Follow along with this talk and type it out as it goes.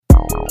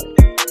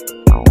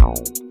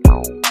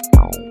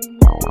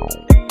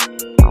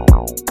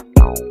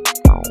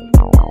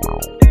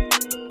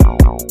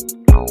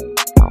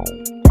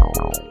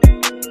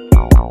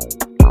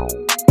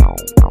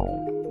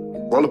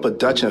Roll up a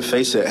Dutch and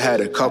face it, had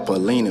a couple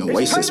leaning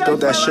wasted.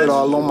 Spilled that shit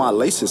all on my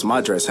laces.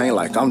 My dress hang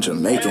like I'm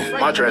Jamaican.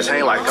 My dress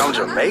hang like I'm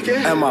Jamaican.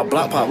 And my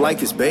block pop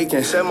like it's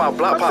bacon. Said my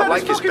block pop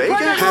like it's bacon.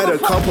 Had a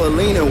couple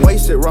leaning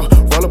wasted. Roll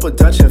up a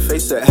Dutch and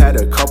face it, had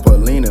a couple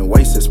leaning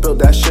wasted. Spilled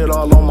that shit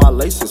all on my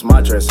laces.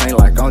 My dress hang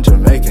like I'm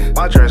Jamaican.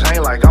 My dress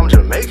hang like I'm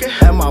Jamaican.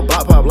 And my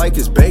block pop like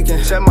it's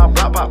bacon. Said my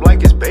block pop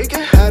like it's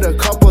bacon. Had a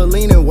couple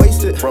leaning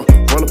wasted. Roll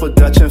up a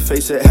Dutch and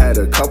face it, had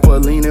a couple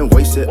leaning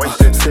wasted.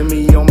 Send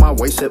me on my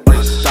wasted.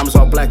 Diamonds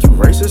all black, you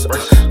racist.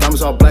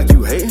 Diamonds all black,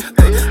 you hate.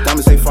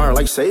 Diamonds they fire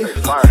like say.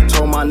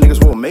 Told my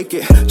niggas we'll make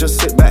it. Just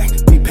sit back,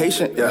 be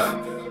patient, yeah.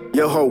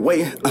 Yo, ho,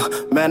 wait,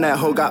 man, that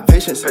hoe got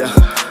patience, yeah.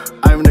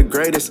 I'm the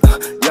greatest,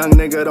 young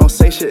nigga don't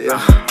say shit,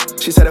 yeah.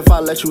 She said if I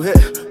let you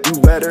hit,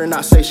 you better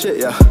not say shit,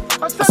 yeah.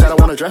 I said I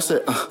wanna dress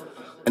it,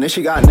 and then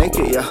she got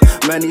naked, yeah.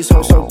 Man, these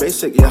hoes so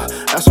basic, yeah.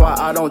 That's why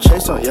I don't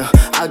chase them, yeah.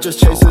 I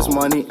just chase this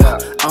money, yeah.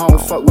 I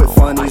don't fuck with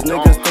funnies.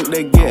 Niggas think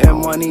they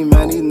getting money,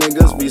 man. These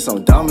niggas be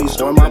some dummies.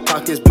 Or my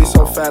pockets be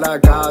so fat, I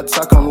gotta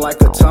tuck them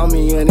like a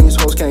tummy. And these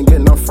hoes can't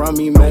get none from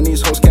me, man.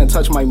 These hoes can't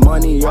touch my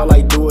money. All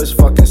I do is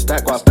fucking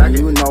stack up.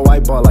 You know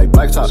I ball like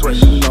blacktop.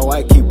 You know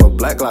I keep a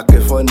black lock.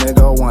 If a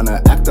nigga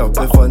wanna act up,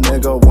 if a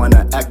nigga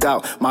wanna act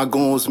out, my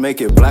goons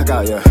make it black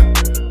out, yeah.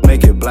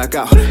 Make it black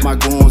out. My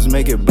goons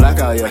make it black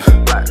out, yeah.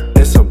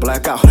 It's a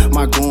blackout.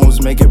 My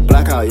goons make it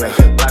black out, yeah.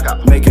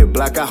 Make it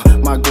black out.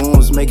 My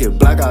goons make it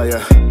black out,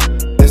 yeah.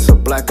 It's a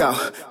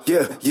blackout,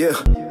 yeah, yeah.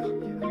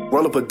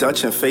 Roll up a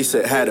Dutch and face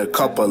it, had a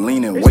couple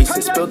leaning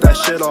wasted. Spilled that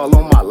shit all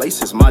on my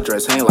laces. My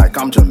dress hang like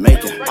I'm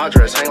Jamaican. My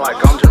dress hang like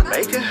I'm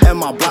Jamaican. And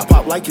my block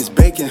pop like it's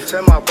bacon.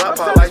 Tell my block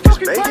pop like it's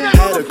bacon.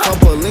 Had a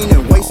couple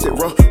leaning wasted.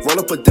 Roll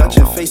up a Dutch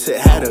and face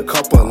it, had a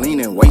couple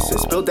leaning wasted.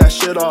 Spilled that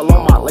shit all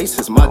on my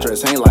laces. My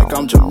dress hang like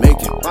I'm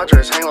Jamaican. My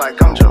dress hang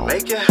like I'm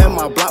Jamaican. And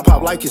my block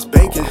pop like it's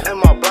bacon. And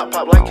my block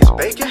pop like it's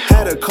bacon.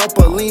 Had a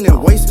couple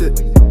leaning wasted.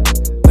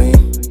 Lean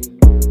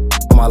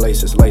on my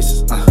laces,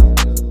 laces.